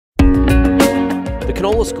The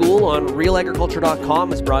Canola School on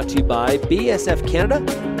RealAgriculture.com is brought to you by BASF Canada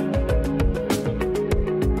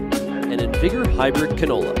and Invigor Hybrid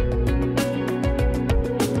Canola.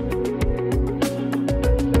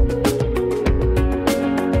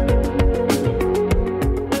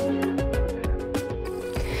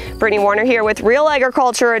 Brittany Warner here with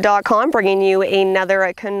RealAgriculture.com, bringing you another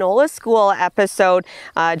Canola School episode.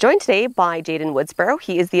 Joined today by Jaden Wood-Sparrow.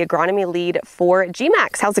 He is the agronomy lead for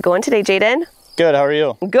GMAX. How's it going today, Jaden? Good, how are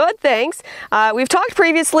you? Good, thanks. We've talked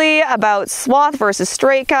previously about swath versus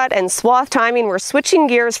straight cut and swath timing. We're switching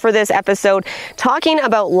gears for this episode, talking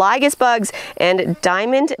about Lygus bugs and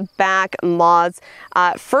diamondback moths.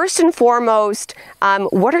 First and foremost,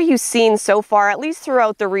 what are you seeing so far, at least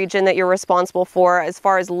throughout the region that you're responsible for, as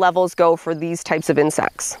far as levels go for these types of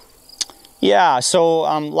insects? Yeah, so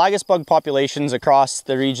Lygus bug populations across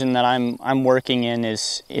the region that I'm working in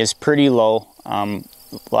is pretty low.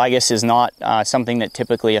 Lygus is not something that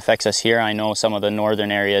typically affects us here. I know some of the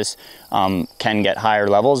northern areas can get higher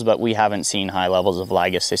levels, but we haven't seen high levels of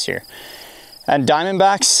Lygus this year. And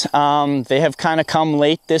diamondbacks, they have kind of come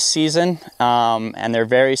late this season, and they're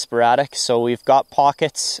very sporadic. So we've got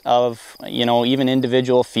pockets of, even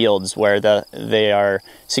individual fields where they are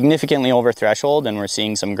significantly over threshold, and we're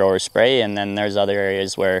seeing some growers spray. And then there's other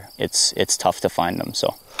areas where it's tough to find them.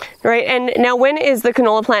 So. Right, and now when is the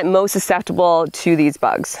canola plant most susceptible to these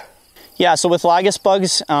bugs? Yeah, so with Lygus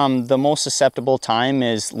bugs, the most susceptible time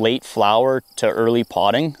is late flower to early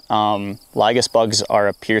podding. Lygus bugs are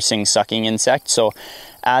a piercing, sucking insect, so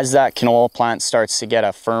as that canola plant starts to get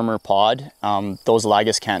a firmer pod, those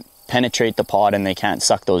Lygus can't penetrate the pod and they can't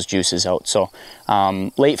suck those juices out. So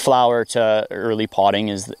late flower to early podding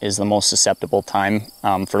is the most susceptible time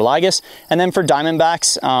for Lygus. And then for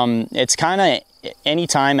diamondbacks, it's kind of any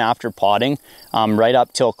time after podding, right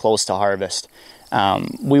up till close to harvest.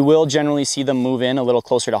 We will generally see them move in a little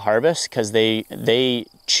closer to harvest because they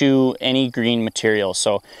chew any green material.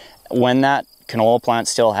 So when that canola plant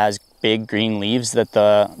still has big green leaves that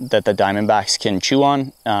the diamondbacks can chew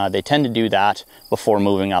on, they tend to do that before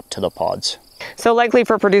moving up to the pods. So likely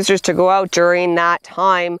for producers to go out during that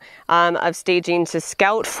time of staging to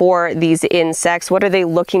scout for these insects. What are they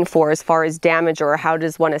looking for as far as damage, or how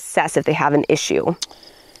does one assess if they have an issue?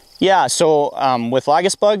 Yeah, so with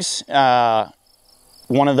Lygus bugs,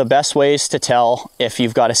 one of the best ways to tell if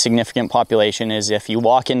you've got a significant population is if you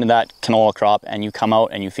walk into that canola crop and you come out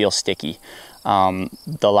and you feel sticky.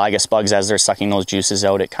 The Lygus bugs, as they're sucking those juices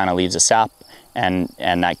out, it kind of leaves a sap, and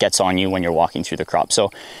that gets on you when you're walking through the crop.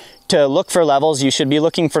 So to look for levels, you should be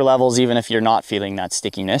looking for levels even if you're not feeling that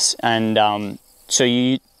stickiness. And so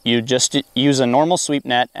you just use a normal sweep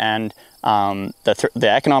net, and the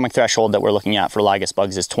economic threshold that we're looking at for Lygus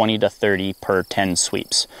bugs is 20 to 30 per 10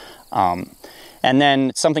 sweeps. And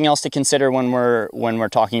then something else to consider when we're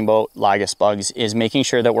talking about Lygus bugs is making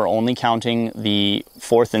sure that we're only counting the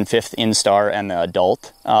 4th and 5th instar and the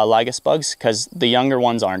adult Lygus bugs, because the younger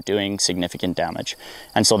ones aren't doing significant damage.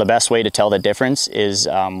 And so the best way to tell the difference is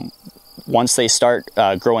once they start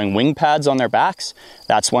growing wing pads on their backs,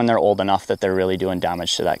 that's when they're old enough that they're really doing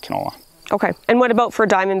damage to that canola. Okay, and what about for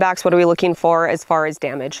diamondbacks? What are we looking for as far as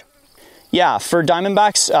damage? Yeah, for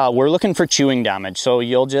diamondbacks, we're looking for chewing damage. So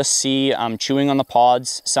you'll just see chewing on the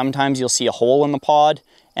pods. Sometimes you'll see a hole in the pod,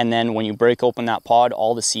 and then when you break open that pod,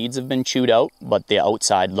 all the seeds have been chewed out, but the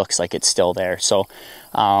outside looks like it's still there. So,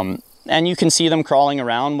 and you can see them crawling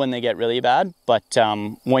around when they get really bad, but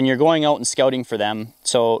when you're going out and scouting for them,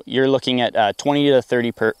 so you're looking at 20 to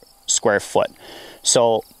 30 per square foot.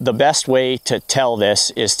 So the best way to tell this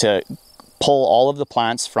is to pull all of the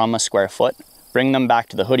plants from a square foot, bring them back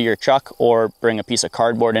to the hood of your truck, or bring a piece of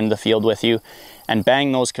cardboard into the field with you and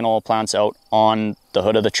bang those canola plants out on the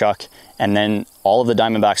hood of the truck, and then all of the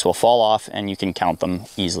diamondbacks will fall off and you can count them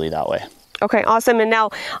easily that way. Okay, awesome. And now,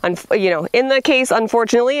 in the case,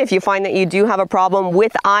 unfortunately, if you find that you do have a problem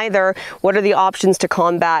with either, what are the options to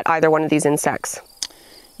combat either one of these insects?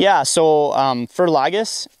 Yeah, so for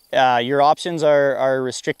Lygus, your options are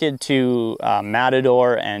restricted to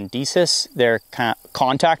Matador and Decis. They're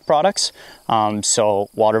contact products, so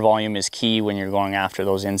water volume is key when you're going after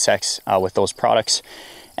those insects with those products.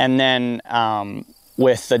 And then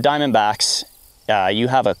with the diamondbacks, you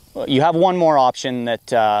have one more option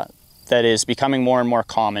that is becoming more and more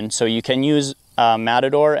common. So you can use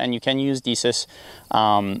Matador and you can use Decis.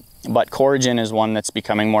 But Coragen is one that's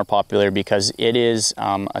becoming more popular because it is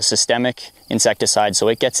a systemic insecticide, so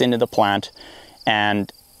it gets into the plant,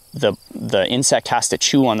 and the insect has to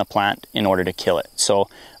chew on the plant in order to kill it. So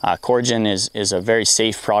Coragen is a very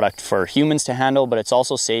safe product for humans to handle, but it's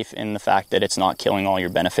also safe in the fact that it's not killing all your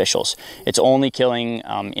beneficials. It's only killing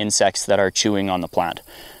insects that are chewing on the plant.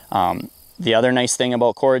 The other nice thing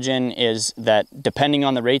about Coragen is that depending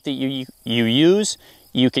on the rate that you use,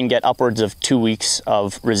 you can get upwards of 2 weeks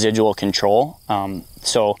of residual control.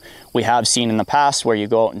 So we have seen in the past where you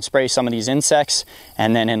go out and spray some of these insects,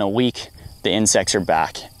 and then in a week the insects are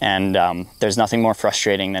back. And there's nothing more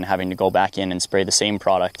frustrating than having to go back in and spray the same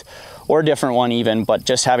product, or a different one even, but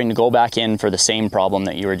just having to go back in for the same problem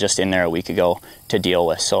that you were just in there a week ago to deal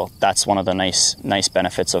with. So that's one of the nice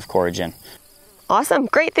benefits of Coragen. Awesome.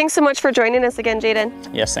 Great. Thanks so much for joining us again,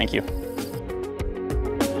 Jaden. Yes, thank you.